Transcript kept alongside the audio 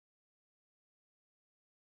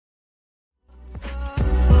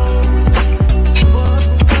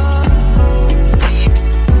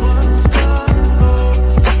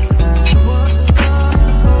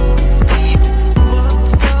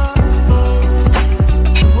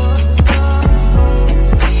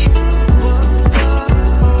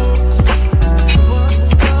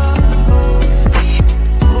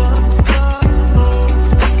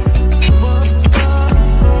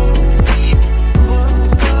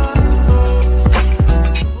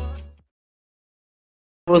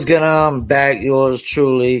What's good? I'm back. Yours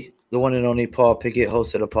truly, the one and only Paul Pickett,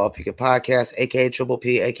 host of the Paul Pickett Podcast, aka Triple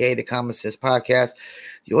P, aka the Common Sense Podcast,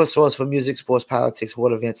 your source for music, sports, politics,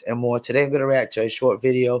 world events, and more. Today I'm going to react to a short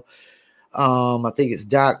video. I think it's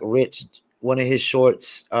Doc Rich, one of his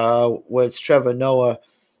shorts, where it's Trevor Noah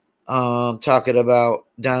talking about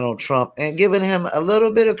Donald Trump and giving him a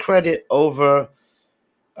little bit of credit over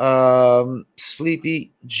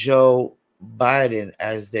Sleepy Joe Biden,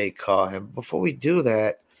 as they call him. Before we do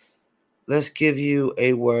that, let's give you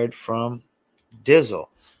a word from Dizzle.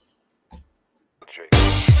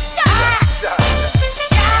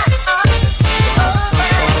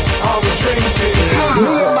 Me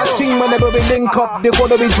and my team, whenever we link up, they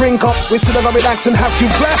gonna be drink up. We sit down, relax and have few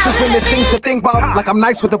glasses when there's things to think about. Like I'm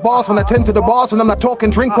nice with the boss when I tend to the boss and I'm not talking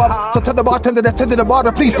drink ups. So tell the bartender that's tending the bar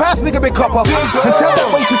to please pass me a big cup up. And tell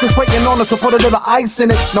that waitress is waiting on us to put a little ice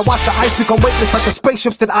in it. Now watch the ice become weightless like the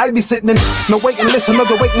spaceships that I be sitting in. No wait and listen, no,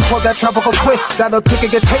 they're waiting for that tropical twist that'll take a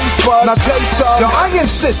good taste buds. Now taste some. Yo, I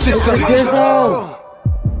insist it's the Dizzle.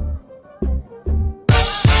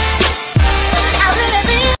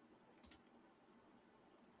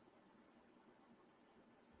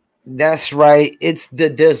 That's right. It's the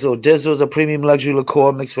Dizzle. Dizzle is a premium luxury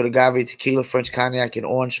liqueur mixed with agave, tequila, French cognac, and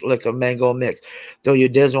orange liquor mango mix. Throw your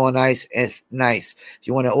Dizzle on ice, and it's nice. If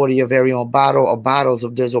you want to order your very own bottle or bottles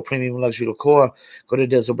of Dizzle premium luxury liqueur, go to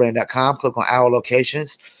dizzlebrand.com, click on our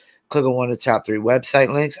locations, click on one of the top 3 website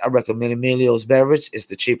links. I recommend Emilio's Beverage. It's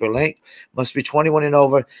the cheaper link. Must be 21 and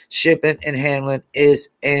over. Shipping and handling is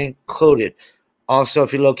included. Also,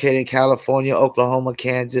 if you're located in California, Oklahoma,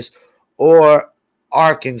 Kansas, or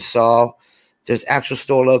Arkansas, there's actual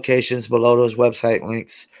store locations below those website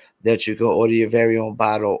links that you can order your very own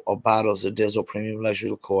bottle or bottles of Dizzle Premium Luxury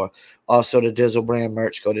Liqueur. Also, the Dizzle Brand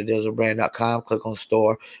merch, go to dizzlebrand.com, click on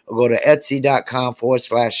store, or go to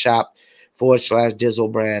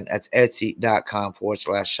etsy.com/shop/Dizzle Brand. That's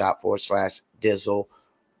etsy.com/shop/Dizzle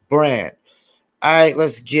Brand. All right,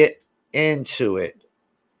 let's get into it.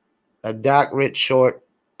 A Doc Rich short,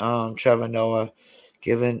 Trevor Noah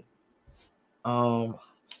giving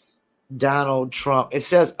Donald Trump. It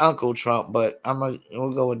says Uncle Trump, but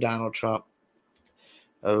we'll go with Donald Trump.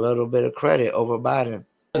 A little bit of credit over Biden.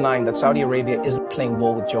 Denying that Saudi Arabia isn't playing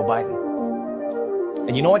ball with Joe Biden.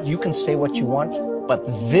 And you know what? You can say what you want, but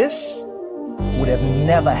this would have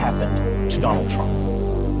never happened to Donald Trump.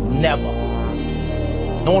 Never.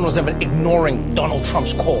 No one was ever ignoring Donald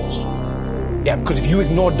Trump's calls. Yeah, because if you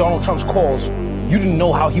ignored Donald Trump's calls, you didn't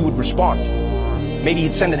know how he would respond. Maybe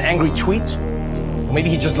he'd send an angry tweet. Maybe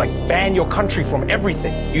he'd just ban your country from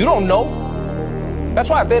everything. You don't know. That's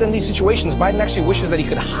why I bet in these situations, Biden actually wishes that he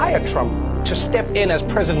could hire Trump to step in as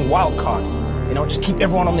President Wildcard. Just keep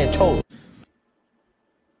everyone on their toes.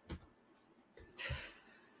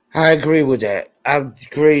 I agree with that. I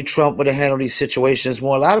agree Trump would have handled these situations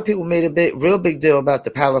more. A lot of people made a real big deal about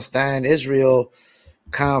the Palestine-Israel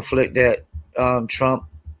conflict that Trump,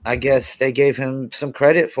 I guess they gave him some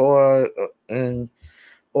credit for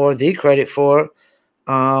or the credit for.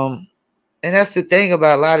 And that's the thing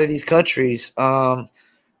about a lot of these countries.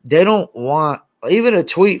 They don't want, even a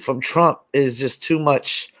tweet from Trump is just too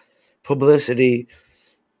much publicity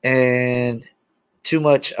and too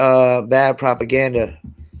much bad propaganda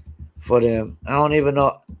for them. I don't even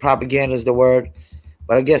know propaganda is the word,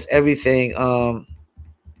 but I guess everything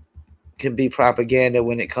can be propaganda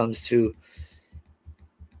when it comes to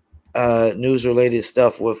news related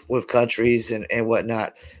stuff with countries and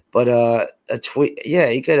whatnot. But a tweet, yeah,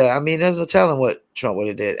 he could have. There's no telling what Trump would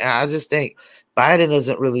have did. I just think Biden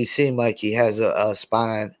doesn't really seem like he has a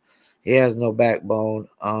spine. He has no backbone.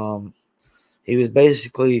 He was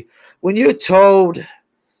basically, when you're told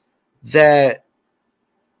that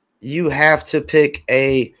you have to pick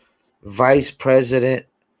a vice president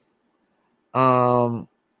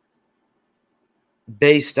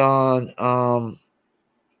based on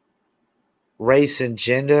race and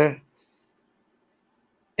gender,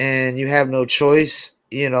 and you have no choice,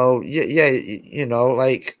 nobody's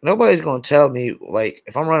going to tell me,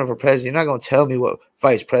 if I'm running for president, you're not going to tell me what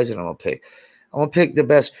vice president I'm going to pick. I'm going to pick the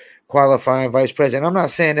best qualifying vice president. I'm not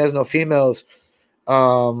saying there's no females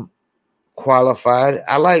qualified.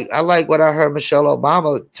 I like what I heard Michelle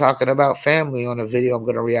Obama talking about family on a video I'm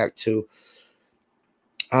going to react to.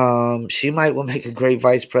 She will make a great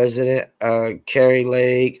vice president. Carrie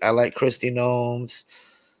Lake. I like Kristi Noem.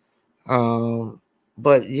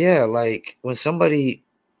 But yeah, when somebody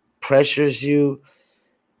pressures you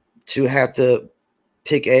to have to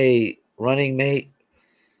pick a running mate,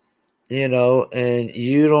 and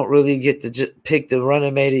you don't really get to pick the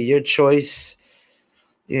running mate of your choice,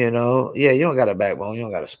 you don't got a backbone. You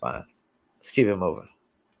don't got a spine. Let's keep it moving.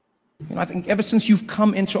 You know, I think ever since you've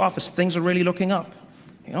come into office, things are really looking up.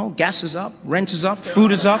 You know, gas is up, rent is up,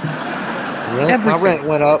 food is up. My rent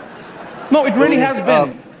went up. No, it really has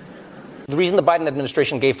been. The reason the Biden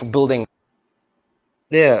administration gave for building.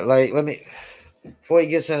 Yeah, like, before he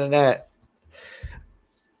gets into that,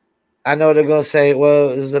 I know they're going to say,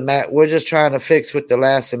 well, we're just trying to fix what the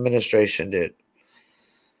last administration did.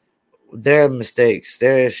 Their mistakes,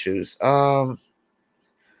 their issues. I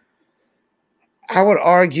would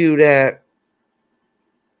argue that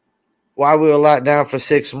while we were locked down for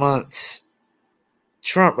 6 months,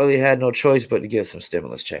 Trump really had no choice but to give some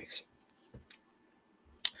stimulus checks.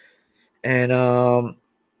 And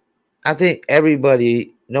I think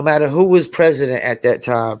everybody, no matter who was president at that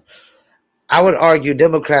time, I would argue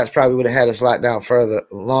Democrats probably would have had us locked down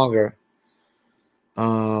longer.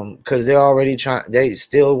 Because they're already they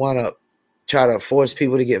still want to try to force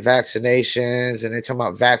people to get vaccinations, and they're talking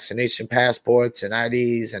about vaccination passports and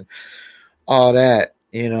IDs and all that,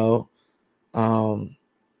 you know.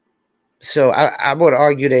 So I would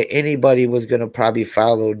argue that anybody was going to probably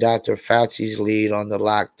follow Dr. Fauci's lead on the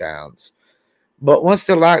lockdowns. But once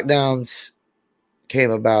the lockdowns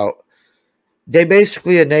came about, they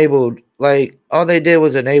basically enabled, like, all they did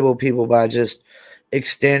was enable people by just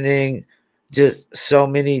extending just so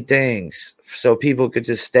many things so people could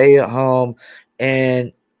just stay at home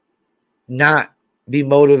and not be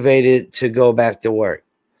motivated to go back to work.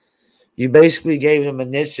 You basically gave them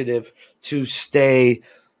initiative to stay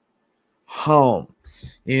home,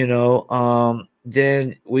 you know.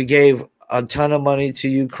 Then we gave a ton of money to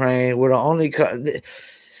Ukraine. We're the only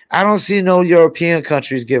I don't see no European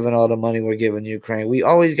countries giving all the money we're giving Ukraine. We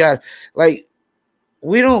always got, like,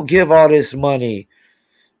 we don't give all this money.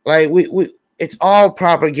 Like, we it's all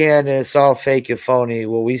propaganda. It's all fake and phony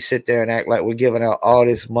where we sit there and act like we're giving out all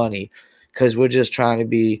this money because we're just trying to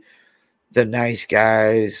be the nice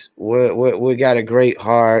guys. We got a great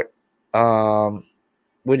heart.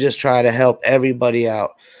 We're just trying to help everybody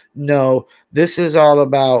out. No, this is all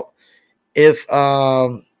about if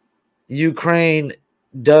Ukraine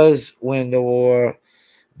does win the war,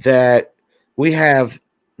 that we have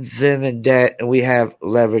them in debt and we have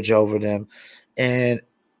leverage over them. And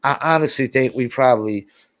I honestly think we probably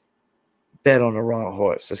bet on the wrong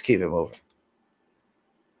horse. Let's keep it moving.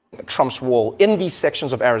 Trump's wall in these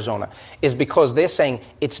sections of Arizona is because they're saying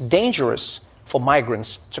it's dangerous for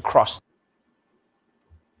migrants to cross.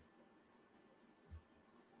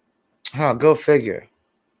 Go figure.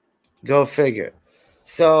 Go figure.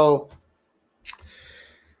 So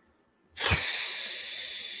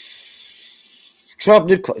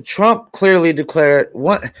Trump clearly declared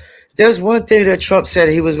there's one thing that Trump said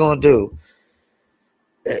he was going to do.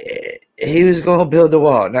 He was going to build the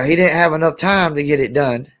wall. Now, he didn't have enough time to get it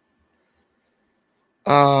done.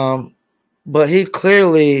 But he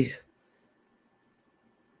clearly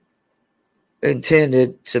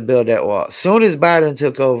intended to build that wall. As soon as Biden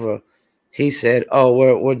took over, he said, "Oh,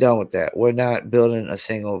 we're done with that. We're not building a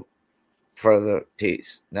single further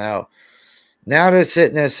piece." Now they're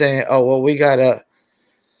sitting there saying, "Oh, well, we gotta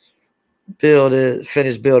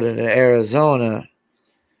finish building in Arizona,"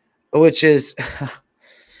 which is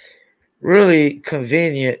really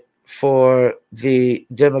convenient for the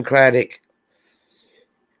Democratic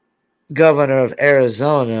governor of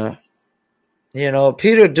Arizona. You know,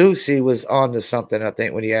 Peter Doocy was on to something, I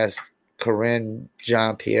think, when he asked Corinne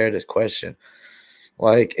Jean-Pierre this question.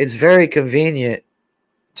 Like, it's very convenient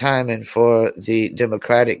timing for the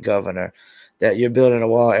Democratic governor that you're building a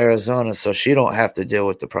wall in Arizona so she don't have to deal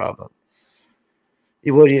with the problem.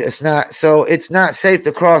 It's not safe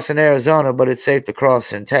to cross in Arizona, but it's safe to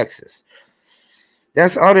cross in Texas.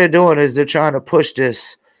 That's all they're doing, is they're trying to push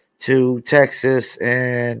this to Texas.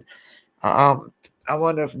 And I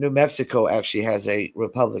wonder if New Mexico actually has a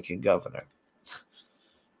Republican governor.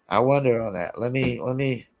 I wonder on that.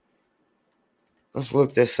 Let's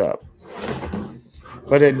look this up.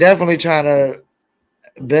 But they're definitely trying to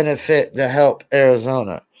benefit to help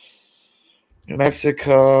Arizona. New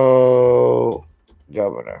Mexico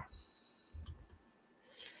governor.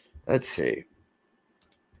 Let's see.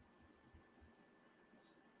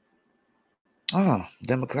 Oh,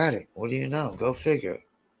 Democratic. What do you know? Go figure.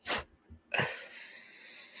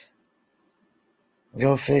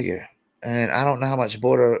 Go figure. And I don't know how much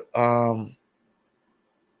border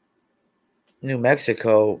New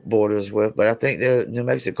Mexico borders with, but I think the New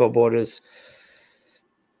Mexico borders,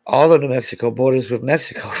 all of New Mexico borders with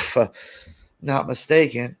Mexico, if I'm not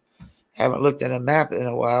mistaken. Haven't looked at a map in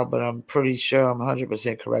a while, but I'm pretty sure I'm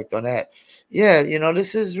 100% correct on that. Yeah, you know,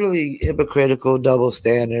 this is really hypocritical, double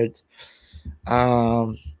standards.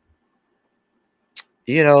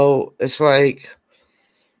 You know, it's like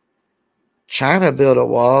China built a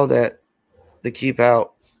wall to keep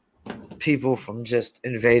out people from just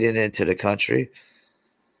invading into the country.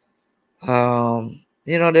 You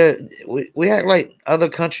know, we act like other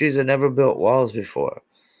countries have never built walls before.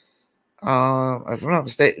 If I'm not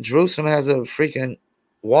mistaken, Jerusalem has a freaking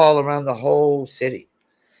wall around the whole city.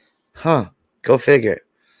 Huh? Go figure.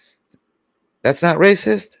 That's not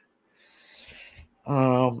racist.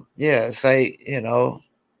 Yeah, it's like, you know,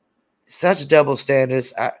 such double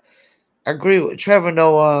standards. I agree with Trevor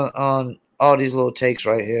Noah on all these little takes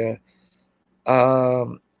right here.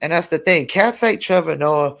 And that's the thing. Cats like Trevor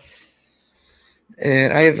Noah,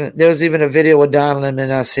 and there was even a video with Don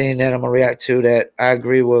Lemon I seen that I'm gonna react to that I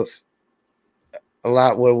agree with a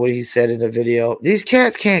lot with what he said in the video. These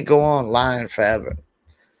cats can't go on lying forever.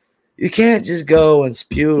 You can't just go and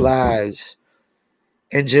spew lies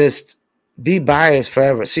and just be biased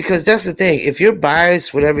forever. See, because that's the thing. If you're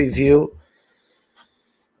biased with every view,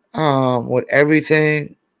 with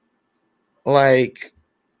everything, like,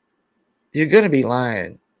 you're gonna be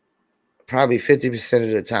lying probably 50%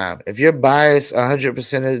 of the time. If you're biased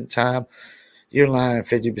 100% of the time, you're lying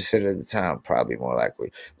 50% of the time, probably more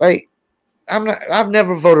likely. Like, I've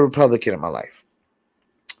never voted Republican in my life.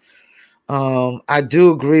 I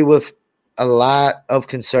do agree with a lot of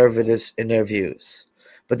conservatives in their views,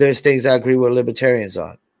 but there's things I agree with libertarians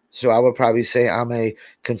on. So I would probably say I'm a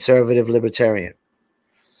conservative libertarian.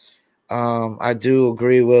 I do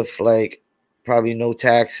agree with, like, probably no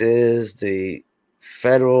taxes, the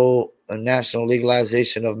federal and national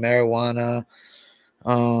legalization of marijuana.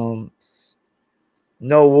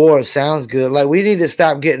 No war sounds good. Like, we need to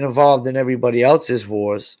stop getting involved in everybody else's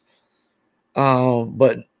wars.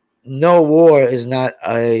 But no war is not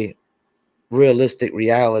a realistic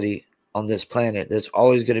reality on this planet. There's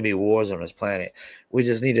always going to be wars on this planet. We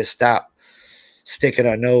just need to stop sticking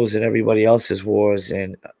our nose in everybody else's wars.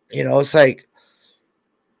 And, you know, it's like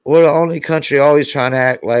we're the only country always trying to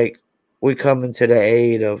act like we're coming to the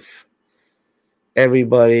aid of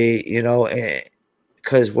everybody, you know,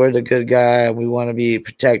 because we're the good guy and we want to be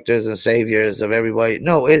protectors and saviors of everybody.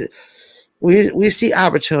 No, we see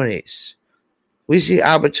opportunities. We see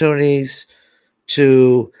opportunities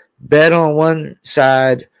to bet on one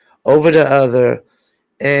side over the other.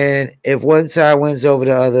 And if one side wins over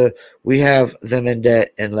the other, we have them in debt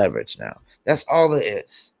and leverage now. That's all it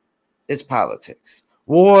is. It's politics.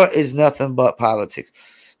 War is nothing but politics.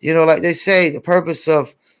 You know, like they say, the purpose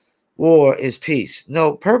of war is peace.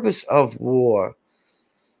 No, purpose of war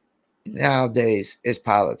nowadays is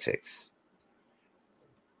politics.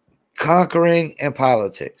 Conquering and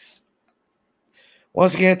politics.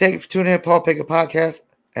 Once again, thank you for tuning in, Paul Pickett Podcast,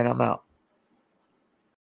 and I'm out.